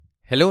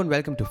Hello and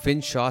welcome to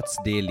FinShots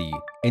Daily.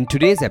 In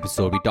today's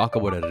episode, we talk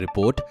about a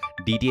report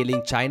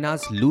detailing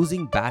China's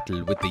losing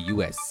battle with the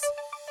US.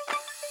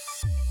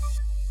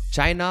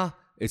 China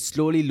is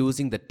slowly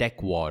losing the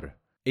tech war.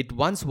 It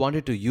once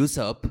wanted to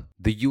usurp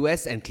the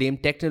US and claim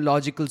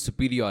technological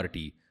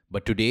superiority,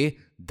 but today,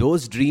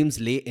 those dreams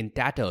lay in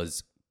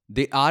tatters.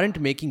 They aren't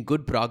making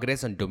good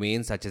progress on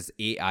domains such as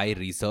AI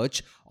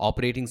research,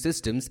 operating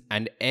systems,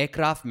 and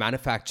aircraft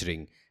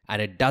manufacturing.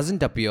 And it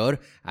doesn't appear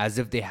as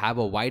if they have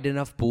a wide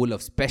enough pool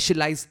of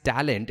specialized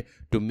talent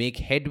to make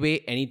headway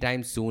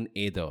anytime soon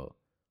either.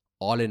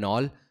 All in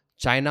all,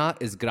 China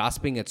is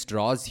grasping at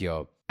straws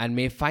here and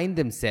may find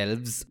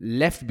themselves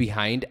left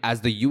behind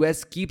as the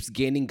US keeps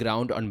gaining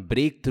ground on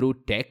breakthrough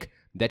tech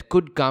that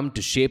could come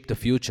to shape the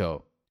future.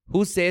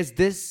 Who says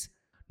this?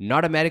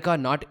 Not America,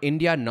 not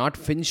India, not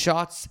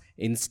FinShots.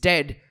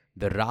 Instead,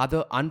 the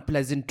rather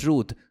unpleasant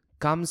truth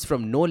comes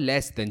from no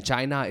less than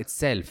China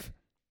itself.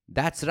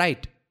 That's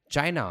right,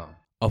 China.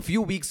 A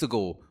few weeks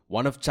ago,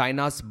 one of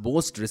China's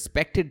most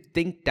respected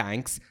think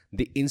tanks,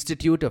 the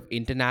Institute of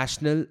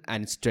International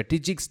and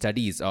Strategic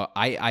Studies or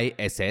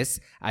IISS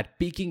at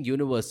Peking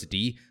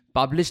University,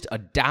 published a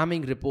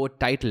damning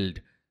report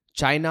titled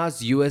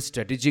China's US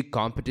Strategic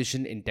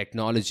Competition in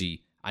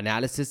Technology,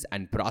 Analysis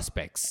and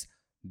Prospects.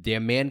 Their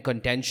main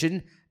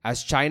contention: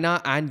 as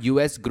China and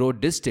US grow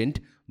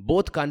distant,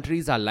 both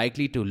countries are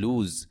likely to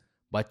lose.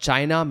 But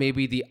China may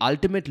be the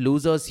ultimate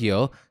losers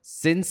here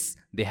since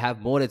they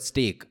have more at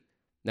stake.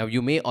 Now,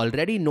 you may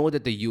already know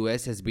that the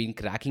US has been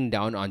cracking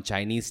down on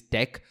Chinese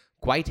tech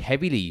quite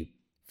heavily.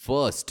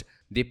 First,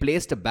 they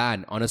placed a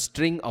ban on a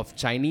string of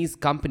Chinese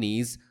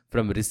companies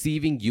from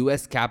receiving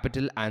US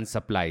capital and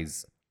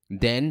supplies.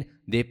 Then,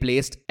 they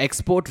placed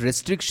export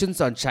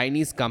restrictions on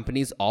Chinese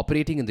companies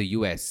operating in the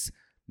US.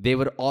 They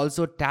were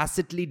also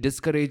tacitly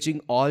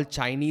discouraging all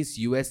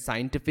Chinese-US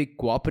scientific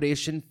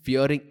cooperation,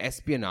 fearing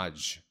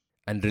espionage.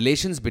 And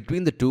relations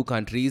between the two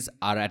countries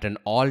are at an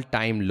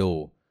all-time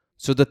low.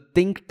 So the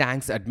think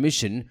tank's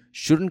admission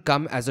shouldn't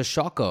come as a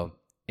shocker.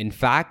 In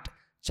fact,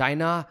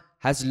 China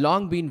has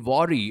long been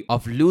wary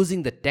of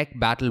losing the tech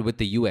battle with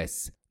the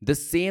US. The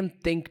same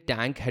think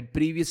tank had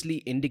previously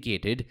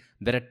indicated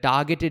that a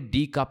targeted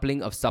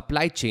decoupling of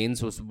supply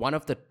chains was one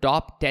of the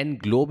top 10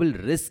 global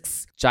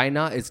risks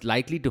China is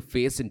likely to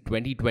face in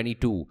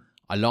 2022,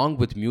 along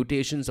with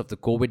mutations of the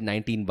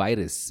COVID-19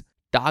 virus.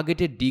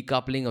 Targeted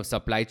decoupling of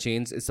supply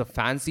chains is a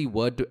fancy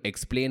word to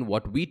explain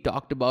what we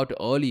talked about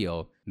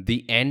earlier,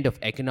 the end of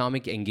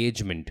economic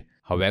engagement.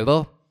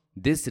 However,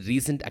 this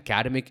recent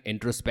academic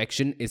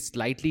introspection is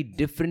slightly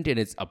different in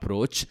its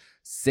approach,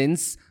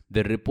 since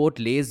the report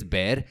lays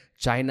bare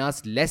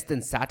China's less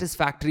than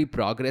satisfactory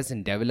progress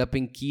in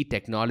developing key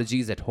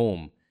technologies at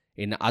home.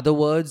 In other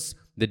words,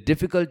 the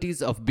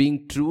difficulties of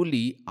being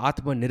truly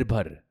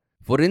Atmanirbhar.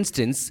 For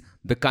instance,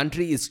 the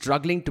country is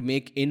struggling to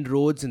make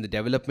inroads in the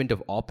development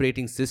of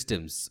operating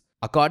systems.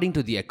 According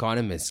to The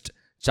Economist,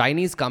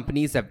 Chinese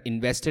companies have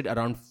invested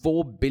around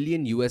 $4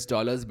 billion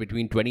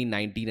between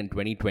 2019 and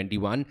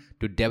 2021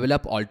 to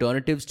develop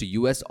alternatives to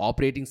US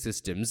operating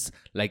systems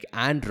like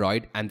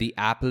Android and the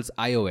Apple's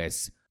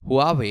iOS.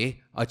 Huawei,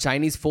 a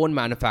Chinese phone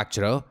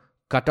manufacturer,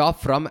 cut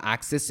off from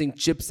accessing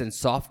chips and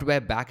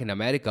software back in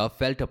America,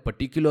 felt a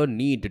particular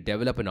need to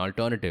develop an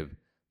alternative.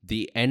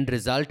 The end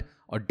result: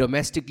 a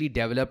domestically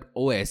developed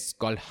OS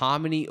called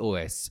Harmony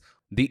OS.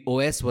 The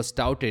OS was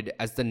touted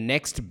as the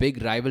next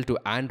big rival to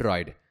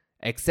Android,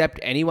 except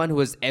anyone who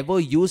has ever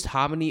used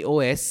Harmony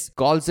OS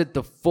calls it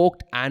the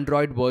forked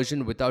Android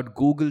version without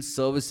Google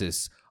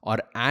services, or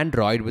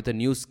Android with a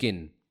new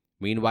skin.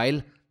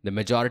 Meanwhile, the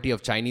majority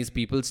of Chinese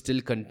people still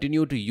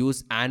continue to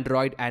use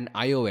Android and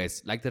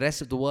iOS like the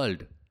rest of the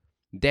world.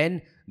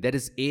 Then there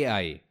is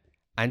AI,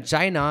 and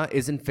China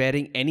isn't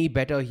faring any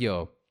better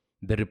here.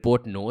 The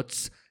report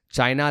notes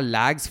China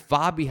lags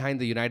far behind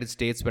the United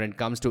States when it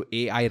comes to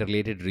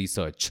AI-related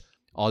research.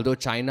 Although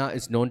China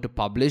is known to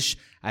publish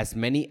as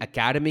many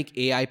academic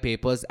AI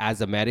papers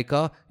as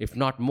America, if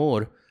not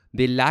more,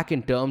 they lack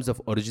in terms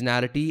of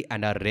originality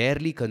and are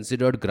rarely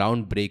considered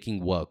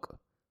groundbreaking work.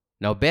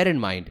 Now, bear in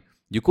mind,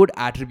 you could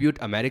attribute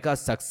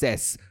America's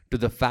success to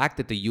the fact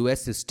that the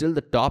US is still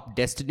the top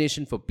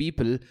destination for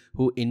people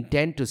who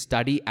intend to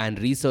study and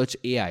research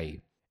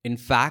AI. In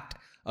fact,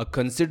 a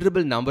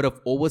considerable number of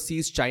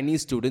overseas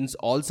Chinese students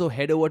also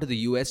head over to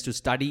the US to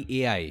study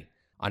AI.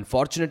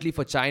 Unfortunately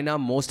for China,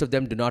 most of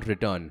them do not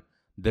return.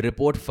 The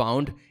report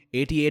found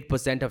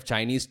 88% of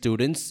Chinese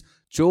students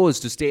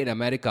chose to stay in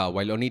America,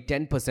 while only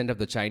 10% of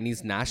the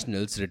Chinese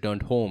nationals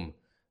returned home.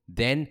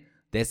 Then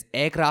there's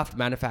aircraft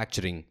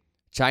manufacturing.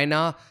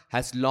 China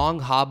has long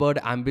harbored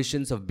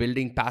ambitions of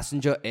building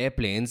passenger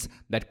airplanes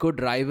that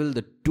could rival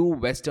the two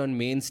Western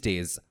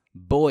mainstays,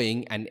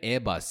 Boeing and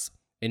Airbus.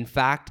 In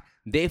fact,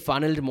 they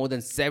funneled more than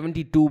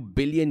 $72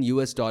 billion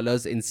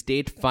in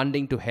state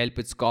funding to help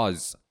its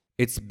cause.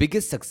 Its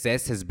biggest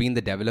success has been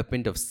the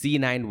development of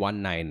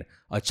C919,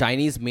 a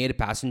Chinese-made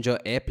passenger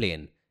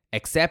airplane.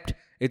 Except,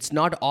 it's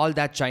not all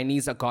that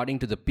Chinese according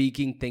to the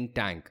Peking think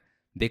tank.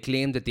 They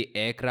claim that the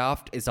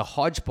aircraft is a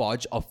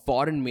hodgepodge of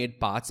foreign-made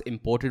parts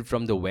imported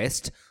from the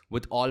West,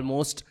 with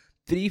almost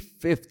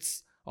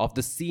 3/5 of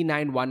the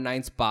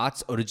C919's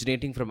parts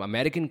originating from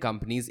American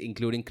companies,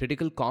 including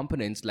critical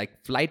components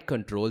like flight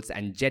controls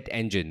and jet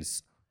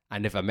engines.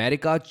 And if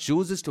America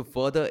chooses to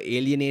further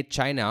alienate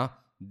China,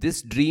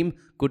 this dream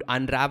could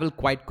unravel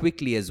quite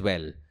quickly as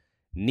well.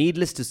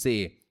 Needless to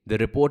say, the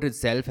report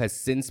itself has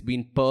since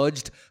been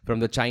purged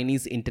from the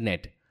Chinese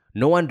internet.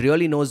 No one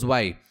really knows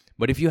why,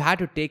 but if you had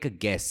to take a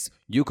guess,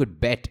 you could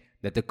bet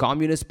that the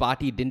Communist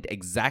Party didn't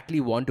exactly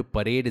want to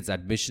parade its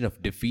admission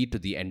of defeat to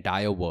the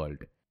entire world.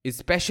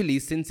 Especially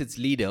since its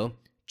leader,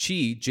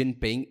 Xi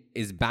Jinping,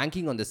 is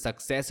banking on the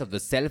success of the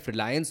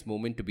self-reliance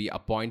movement to be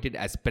appointed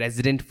as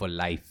president for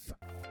life.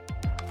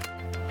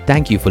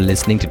 Thank you for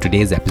listening to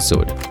today's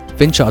episode.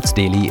 FinShots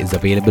Daily is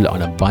available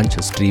on a bunch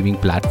of streaming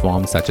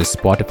platforms such as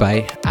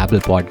Spotify, Apple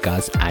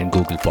Podcasts, and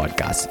Google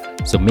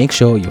Podcasts. So make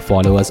sure you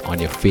follow us on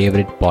your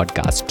favorite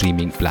podcast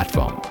streaming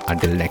platform.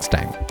 Until next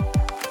time.